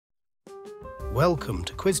Welcome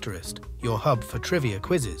to Quizterest, your hub for trivia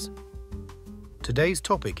quizzes. Today's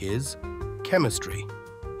topic is chemistry.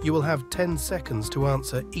 You will have 10 seconds to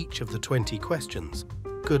answer each of the 20 questions.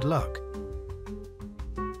 Good luck.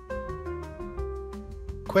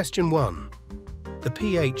 Question 1. The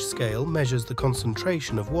pH scale measures the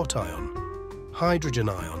concentration of what ion? Hydrogen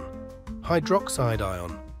ion, hydroxide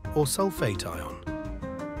ion, or sulfate ion?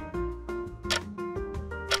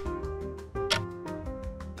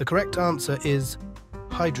 The correct answer is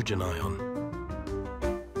hydrogen ion.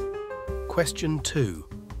 Question 2.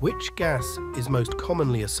 Which gas is most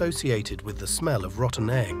commonly associated with the smell of rotten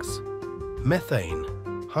eggs? Methane,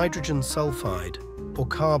 hydrogen sulfide, or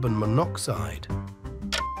carbon monoxide?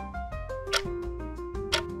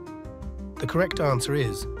 The correct answer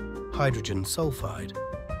is hydrogen sulfide.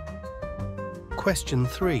 Question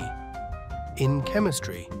 3. In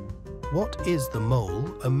chemistry, what is the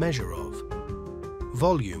mole a measure of?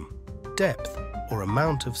 Volume, depth, or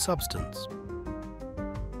amount of substance?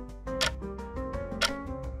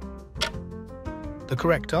 The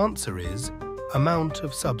correct answer is amount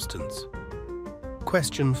of substance.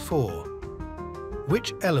 Question 4.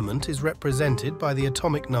 Which element is represented by the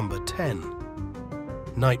atomic number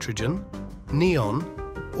 10? Nitrogen, neon,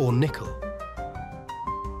 or nickel?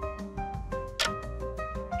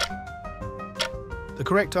 The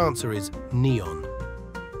correct answer is neon.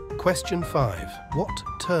 Question 5. What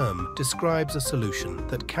term describes a solution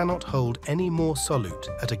that cannot hold any more solute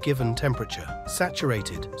at a given temperature?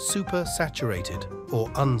 Saturated, supersaturated, or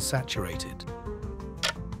unsaturated?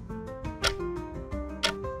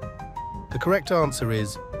 The correct answer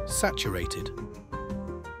is saturated.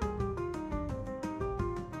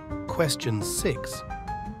 Question 6.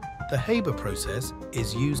 The Haber process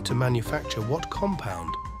is used to manufacture what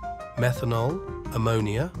compound? Methanol,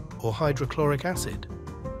 ammonia, or hydrochloric acid?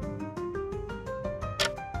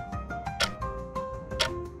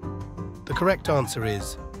 The correct answer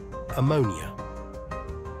is ammonia.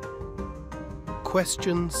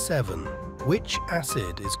 Question 7. Which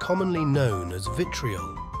acid is commonly known as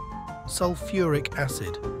vitriol? Sulfuric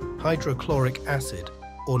acid, hydrochloric acid,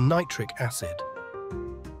 or nitric acid?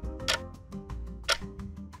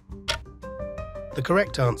 The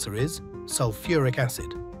correct answer is sulfuric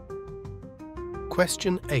acid.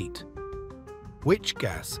 Question 8. Which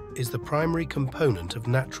gas is the primary component of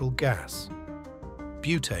natural gas?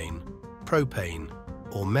 Butane, propane,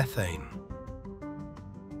 or methane?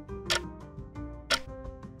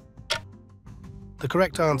 The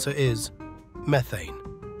correct answer is methane.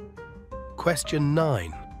 Question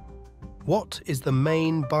 9. What is the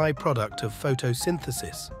main byproduct of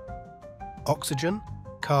photosynthesis? Oxygen,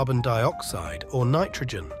 carbon dioxide, or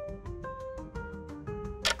nitrogen?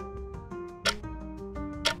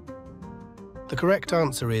 The correct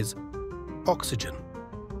answer is oxygen.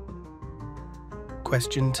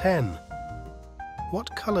 Question 10.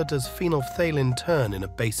 What color does phenolphthalein turn in a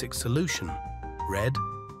basic solution? Red,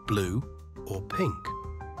 blue, or pink?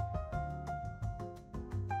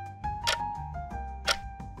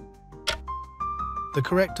 The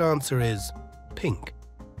correct answer is pink.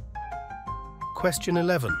 Question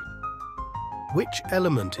 11. Which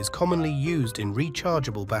element is commonly used in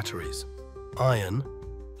rechargeable batteries? Iron,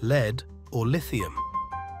 lead, or lithium?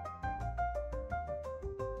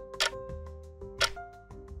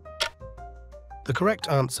 The correct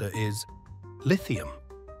answer is lithium.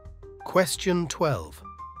 Question 12.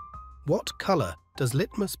 What color does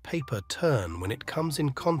litmus paper turn when it comes in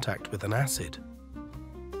contact with an acid?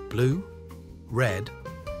 Blue, red,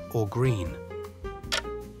 or green?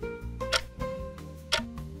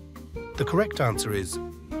 The correct answer is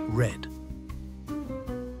red.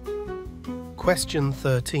 Question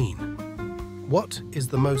 13. What is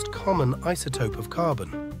the most common isotope of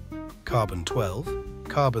carbon? Carbon-12,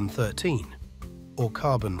 carbon-13, or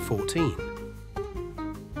carbon-14?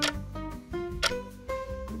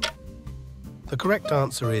 The correct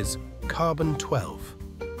answer is carbon-12.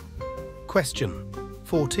 Question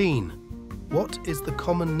 14. What is the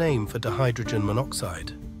common name for dihydrogen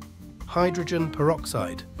monoxide? Hydrogen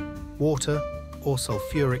peroxide, water, or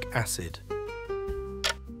sulfuric acid?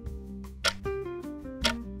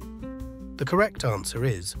 The correct answer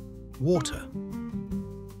is water.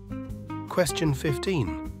 Question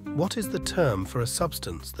 15. What is the term for a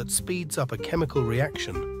substance that speeds up a chemical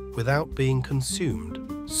reaction without being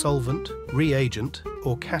consumed? Solvent, reagent,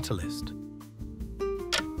 or catalyst?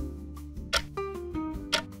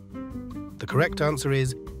 The correct answer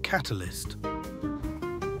is catalyst.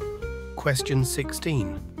 Question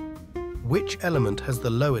 16. Which element has the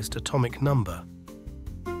lowest atomic number?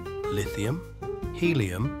 Lithium,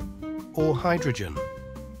 helium, or hydrogen?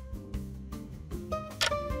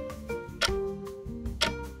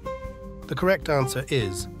 The correct answer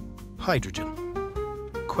is hydrogen.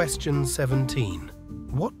 Question 17.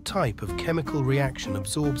 What type of chemical reaction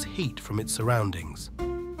absorbs heat from its surroundings?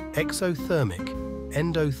 Exothermic,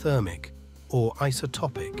 endothermic, or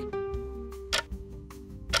isotopic?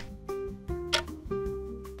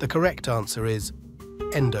 The correct answer is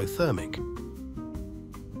endothermic.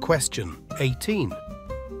 Question 18.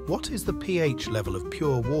 What is the pH level of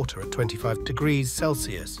pure water at 25 degrees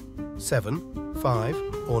Celsius? 7, 5,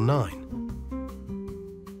 or 9?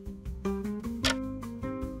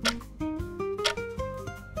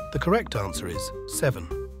 The correct answer is 7.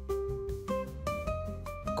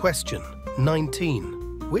 Question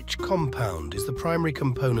 19. Which compound is the primary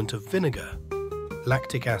component of vinegar?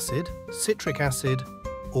 Lactic acid, citric acid,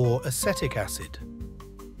 or acetic acid?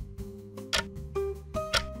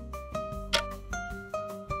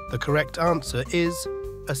 The correct answer is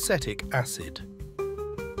acetic acid.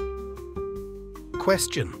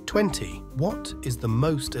 Question 20. What is the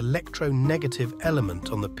most electronegative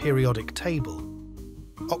element on the periodic table?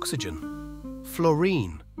 Oxygen,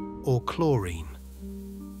 fluorine, or chlorine?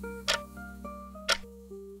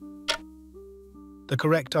 The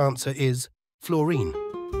correct answer is fluorine.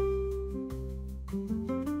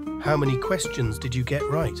 How many questions did you get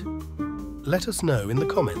right? Let us know in the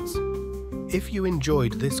comments. If you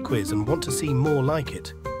enjoyed this quiz and want to see more like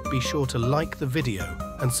it, be sure to like the video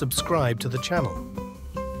and subscribe to the channel.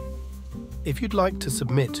 If you'd like to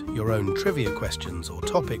submit your own trivia questions or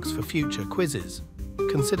topics for future quizzes,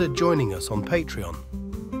 consider joining us on Patreon.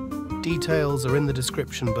 Details are in the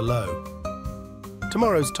description below.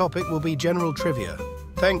 Tomorrow's topic will be general trivia.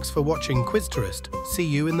 Thanks for watching Quizterest. See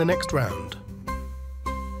you in the next round.